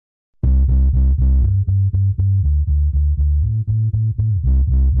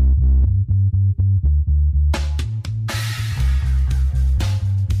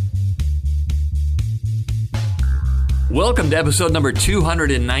Welcome to episode number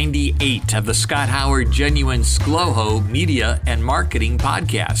 298 of the Scott Howard Genuine ScLoHo Media and Marketing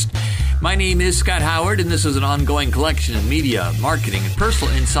Podcast. My name is Scott Howard, and this is an ongoing collection of media, marketing, and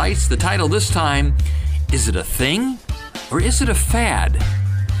personal insights. The title this time, Is It a Thing or Is It a Fad?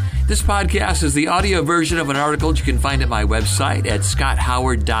 This podcast is the audio version of an article you can find at my website at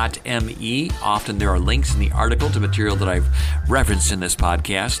scotthoward.me. Often there are links in the article to material that I've referenced in this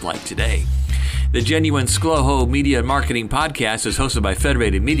podcast, like today. The Genuine ScLoHo Media and Marketing Podcast is hosted by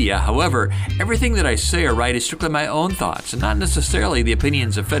Federated Media. However, everything that I say or write is strictly my own thoughts and not necessarily the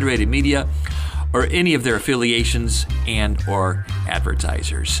opinions of Federated Media or any of their affiliations and or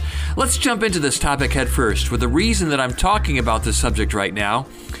advertisers. Let's jump into this topic head first with the reason that I'm talking about this subject right now.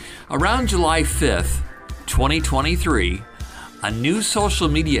 Around July 5th, 2023, a new social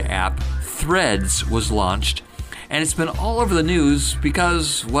media app, Threads, was launched, and it's been all over the news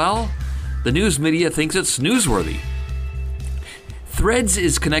because, well, the news media thinks it's newsworthy. Threads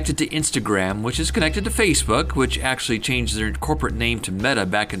is connected to Instagram, which is connected to Facebook, which actually changed their corporate name to Meta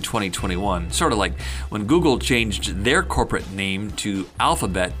back in 2021. Sort of like when Google changed their corporate name to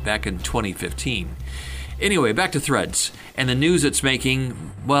Alphabet back in 2015. Anyway, back to Threads and the news it's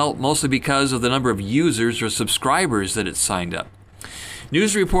making, well, mostly because of the number of users or subscribers that it's signed up.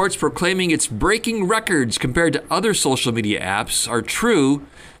 News reports proclaiming it's breaking records compared to other social media apps are true,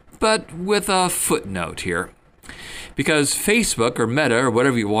 but with a footnote here. Because Facebook, or Meta, or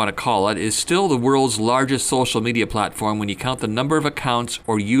whatever you want to call it, is still the world's largest social media platform when you count the number of accounts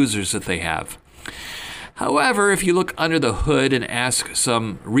or users that they have. However, if you look under the hood and ask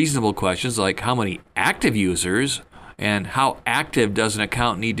some reasonable questions like how many active users and how active does an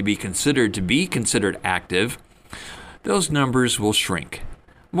account need to be considered active, those numbers will shrink.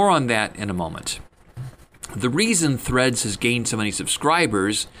 More on that in a moment. The reason Threads has gained so many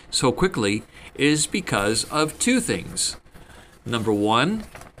subscribers so quickly is because of two things. Number one,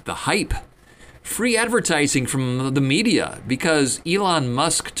 the hype. Free advertising from the media, because Elon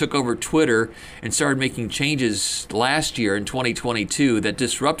Musk took over Twitter and started making changes last year in 2022 that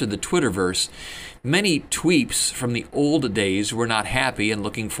disrupted the Twitterverse. Many tweeps from the old days were not happy and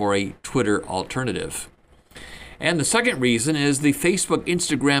looking for a Twitter alternative. And the second reason is the Facebook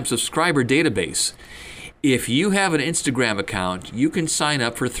Instagram subscriber database. If you have an Instagram account, you can sign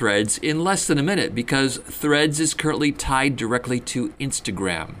up for Threads in less than a minute because Threads is currently tied directly to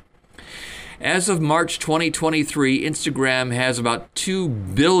Instagram. As of March 2023, Instagram has about 2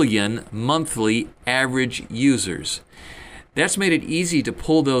 billion monthly average users. That's made it easy to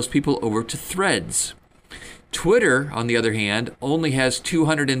pull those people over to Threads. Twitter, on the other hand, only has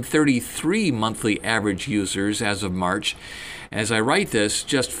 233 monthly average users as of March. As I write this,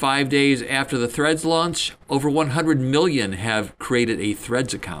 just 5 days after the Threads launch, over 100 million have created a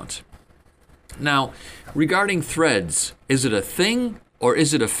Threads account. Now, regarding Threads, is it a thing or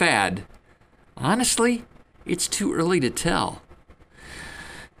is it a fad? Honestly, it's too early to tell.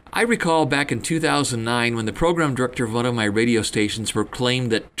 I recall back in 2009 when the program director of one of my radio stations proclaimed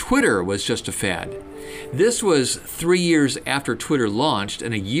that Twitter was just a fad. This was 3 years after Twitter launched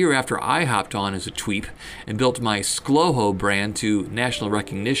and a year after I hopped on as a tweep and built my ScLoHo brand to national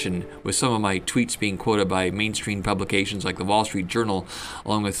recognition, with some of my tweets being quoted by mainstream publications like the Wall Street Journal,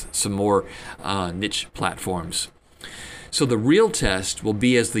 along with some more niche platforms. So the real test will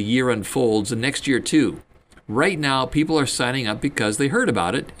be as the year unfolds, and next year too. Right now, people are signing up because they heard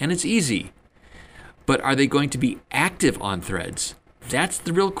about it, and it's easy. But are they going to be active on Threads? That's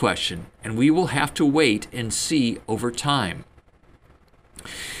the real question, and we will have to wait and see over time.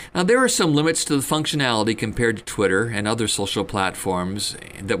 Now, there are some limits to the functionality compared to Twitter and other social platforms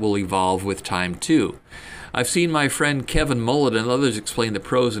that will evolve with time too. I've seen my friend Kevin Mullet and others explain the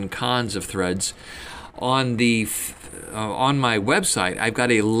pros and cons of Threads. On my website, I've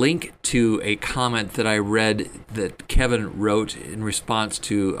got a link to a comment that I read that Kevin wrote in response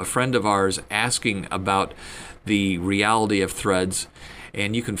to a friend of ours asking about the reality of Threads.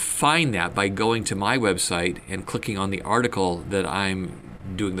 And you can find that by going to my website and clicking on the article that I'm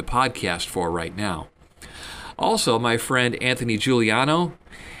doing the podcast for right now. Also, my friend Anthony Giuliano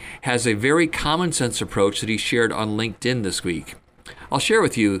has a very common sense approach that he shared on LinkedIn this week. I'll share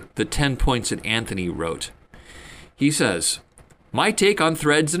with you the 10 points that Anthony wrote. He says, my take on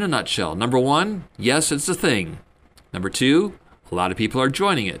Threads in a nutshell. Number one, yes, it's a thing. Number two, a lot of people are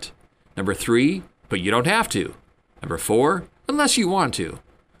joining it. Number three, but you don't have to. Number four, unless you want to.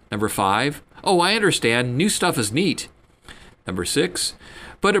 Number five, oh, I understand, new stuff is neat. Number six,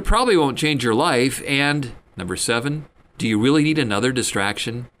 but it probably won't change your life. And number seven, do you really need another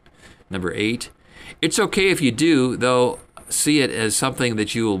distraction? Number eight, it's okay if you do, though see it as something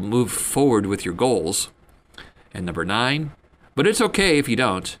that you will move forward with your goals. And number 9, but it's okay if you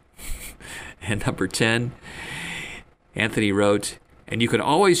don't. And number 10, Anthony wrote, and you can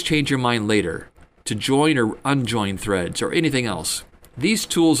always change your mind later to join or unjoin threads or anything else. These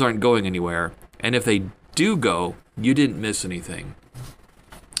tools aren't going anywhere, and if they do go, you didn't miss anything.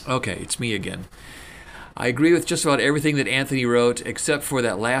 Okay, it's me again. I agree with just about everything that Anthony wrote, except for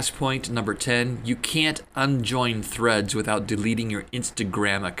that last point, number 10. You can't unjoin threads without deleting your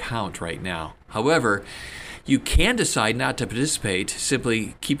Instagram account right now. However, you can decide not to participate,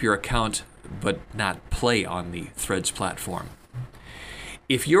 simply keep your account but not play on the Threads platform.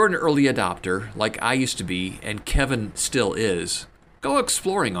 If you're an early adopter, like I used to be, and Kevin still is, go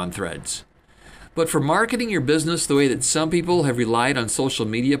exploring on Threads. But for marketing your business the way that some people have relied on social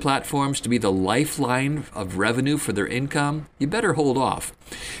media platforms to be the lifeline of revenue for their income, you better hold off.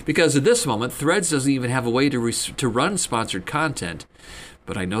 Because at this moment, Threads doesn't even have a way to run sponsored content.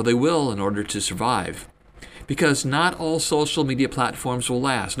 But I know they will in order to survive. Because not all social media platforms will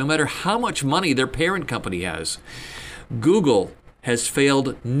last, no matter how much money their parent company has. Google has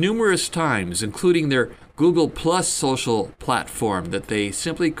failed numerous times, including their Google Plus social platform that they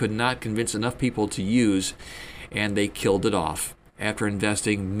simply could not convince enough people to use, and they killed it off after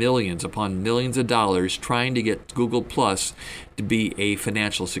investing millions upon millions of dollars trying to get Google Plus to be a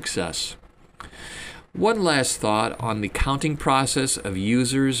financial success. One last thought on the counting process of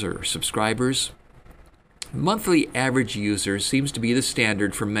users or subscribers. Monthly average user seems to be the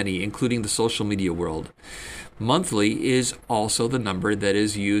standard for many, including the social media world. Monthly is also the number that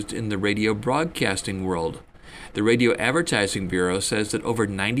is used in the radio broadcasting world. The Radio Advertising Bureau says that over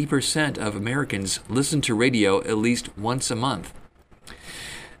 90% of Americans listen to radio at least once a month.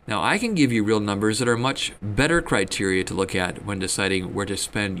 Now, I can give you real numbers that are much better criteria to look at when deciding where to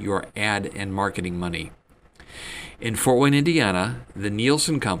spend your ad and marketing money. In Fort Wayne, Indiana, the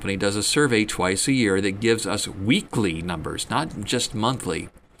Nielsen Company does a survey twice a year that gives us weekly numbers, not just monthly.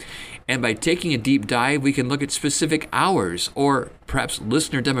 And by taking a deep dive, we can look at specific hours or perhaps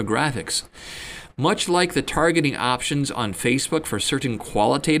listener demographics. Much like the targeting options on Facebook for certain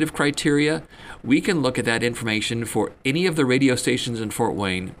qualitative criteria, we can look at that information for any of the radio stations in Fort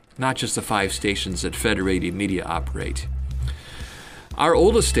Wayne, not just the 5 stations that Federated Media operate. Our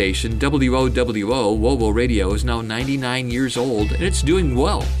oldest station, WOWO Radio, is now 99 years old, and it's doing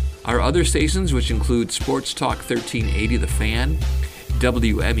well. Our other stations, which include Sports Talk 1380 The Fan,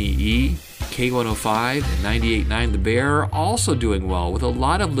 WMEE, K105, and 98.9 The Bear, are also doing well, with a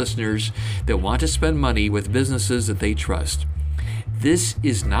lot of listeners that want to spend money with businesses that they trust. This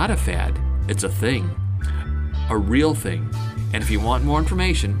is not a fad. It's a thing. A real thing. And if you want more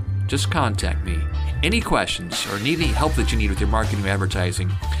information, just contact me. Any questions or need any help that you need with your marketing or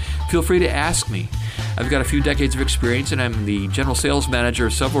advertising, feel free to ask me. I've got a few decades of experience, and I'm the general sales manager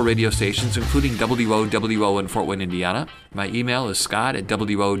of several radio stations, including WOWO in Fort Wayne, Indiana. My email is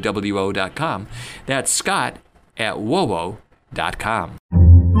scott@WOWO.com. That's scott@WOWO.com.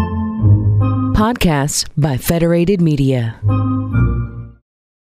 Podcasts by Federated Media.